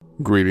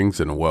Greetings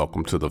and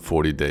welcome to the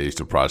 40 Days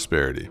to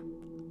Prosperity,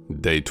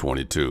 Day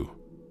 22,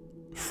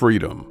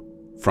 Freedom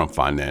from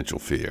Financial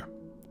Fear.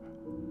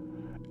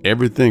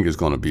 Everything is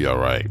going to be all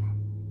right.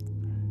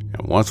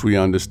 And once we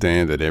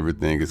understand that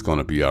everything is going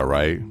to be all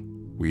right,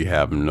 we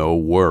have no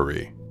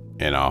worry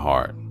in our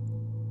heart.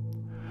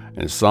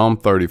 In Psalm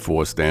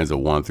 34, stanza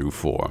 1 through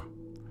 4,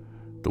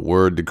 the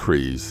word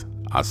decrees,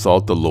 I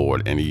sought the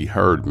Lord and he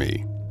heard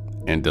me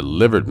and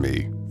delivered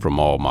me from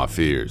all my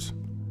fears.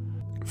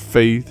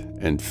 Faith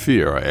and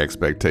fear are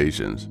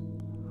expectations.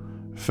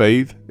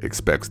 Faith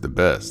expects the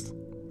best.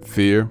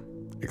 Fear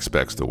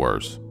expects the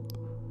worst.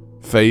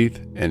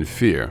 Faith and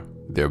fear,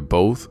 they're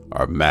both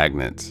are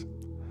magnets.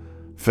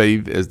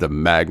 Faith is the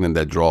magnet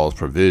that draws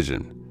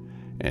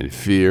provision, and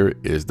fear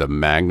is the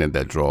magnet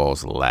that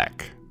draws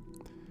lack.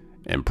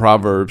 In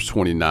Proverbs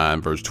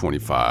 29, verse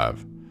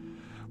 25,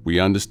 we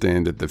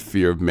understand that the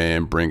fear of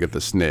man bringeth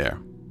a snare.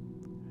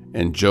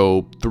 In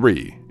Job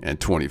 3 and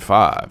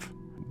 25,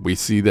 we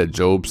see that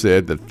Job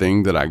said, the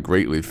thing that I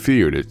greatly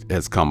feared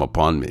has come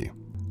upon me.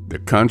 The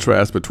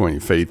contrast between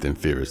faith and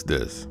fear is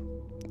this.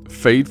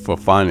 Faith for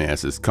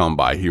finances come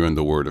by hearing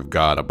the word of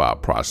God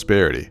about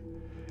prosperity,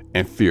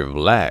 and fear of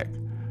lack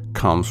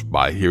comes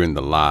by hearing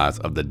the lies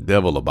of the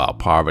devil about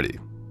poverty.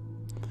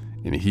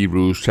 In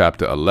Hebrews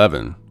chapter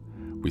 11,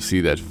 we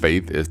see that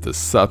faith is the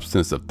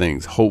substance of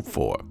things hoped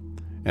for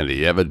and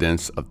the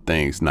evidence of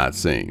things not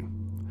seen.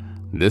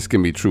 This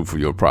can be true for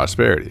your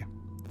prosperity,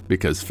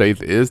 because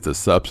faith is the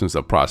substance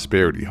of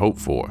prosperity hoped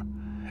for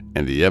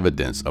and the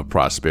evidence of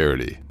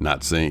prosperity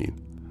not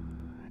seen.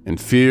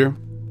 And fear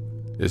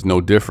is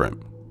no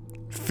different.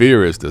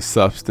 Fear is the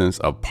substance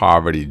of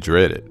poverty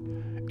dreaded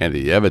and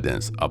the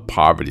evidence of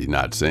poverty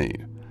not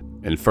seen.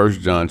 In 1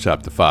 John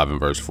chapter 5 and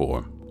verse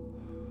 4,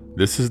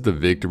 this is the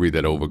victory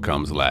that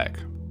overcomes lack,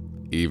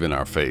 even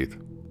our faith.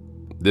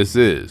 This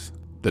is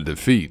the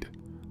defeat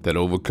that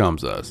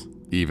overcomes us,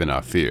 even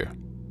our fear.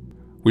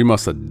 We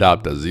must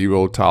adopt a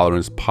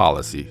zero-tolerance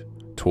policy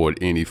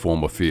toward any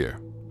form of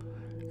fear.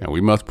 And we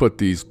must put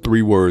these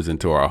 3 words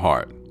into our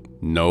heart.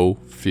 No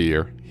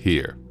fear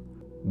here.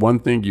 One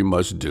thing you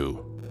must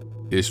do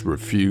is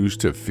refuse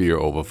to fear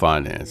over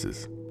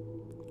finances.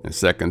 In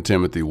 2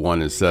 Timothy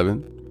 1 and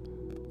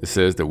 7, it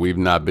says that we've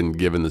not been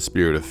given the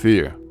spirit of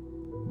fear,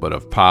 but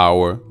of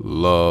power,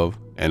 love,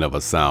 and of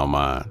a sound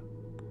mind.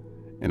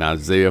 In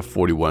Isaiah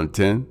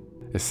 41:10,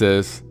 it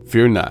says,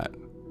 fear not,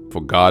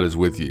 for God is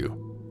with you.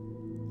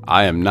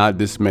 I am not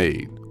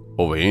dismayed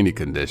over any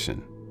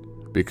condition,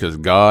 because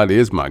God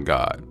is my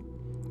God.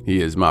 He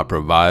is my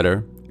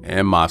provider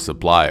and my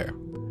supplier,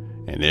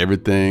 and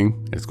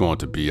everything is going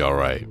to be all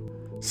right.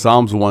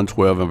 Psalms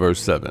 112 and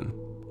verse 7.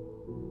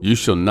 You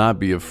shall not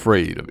be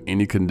afraid of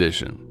any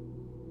condition.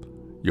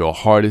 Your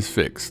heart is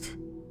fixed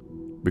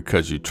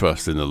because you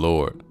trust in the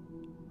Lord.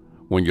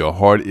 When your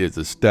heart is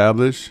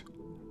established,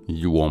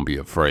 you won't be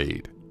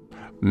afraid.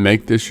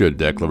 Make this your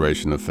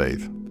declaration of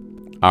faith.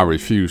 I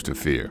refuse to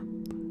fear.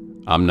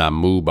 I'm not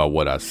moved by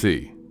what I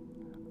see.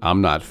 I'm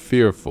not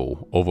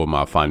fearful over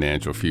my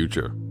financial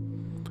future.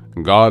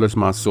 God is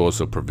my source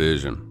of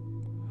provision.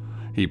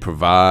 He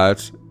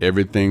provides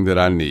everything that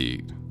I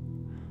need.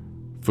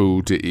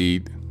 Food to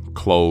eat,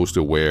 clothes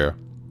to wear,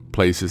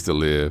 places to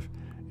live,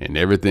 and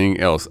everything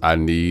else I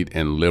need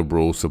in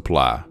liberal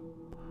supply.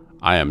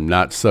 I am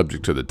not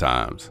subject to the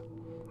times.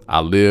 I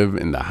live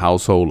in the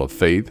household of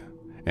faith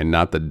and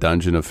not the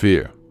dungeon of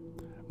fear.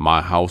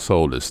 My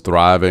household is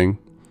thriving.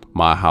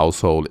 My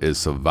household is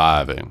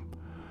surviving.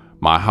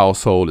 My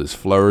household is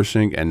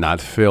flourishing and not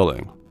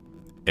failing.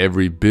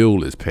 Every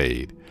bill is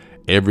paid.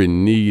 Every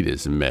need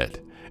is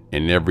met.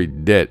 And every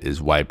debt is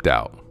wiped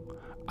out.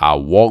 I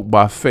walk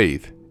by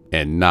faith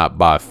and not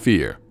by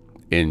fear.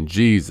 In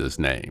Jesus'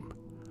 name.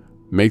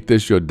 Make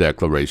this your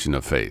declaration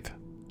of faith.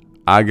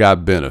 I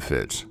got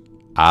benefits.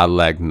 I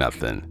lack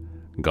nothing.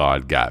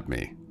 God got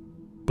me.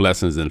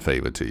 Blessings and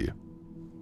favor to you.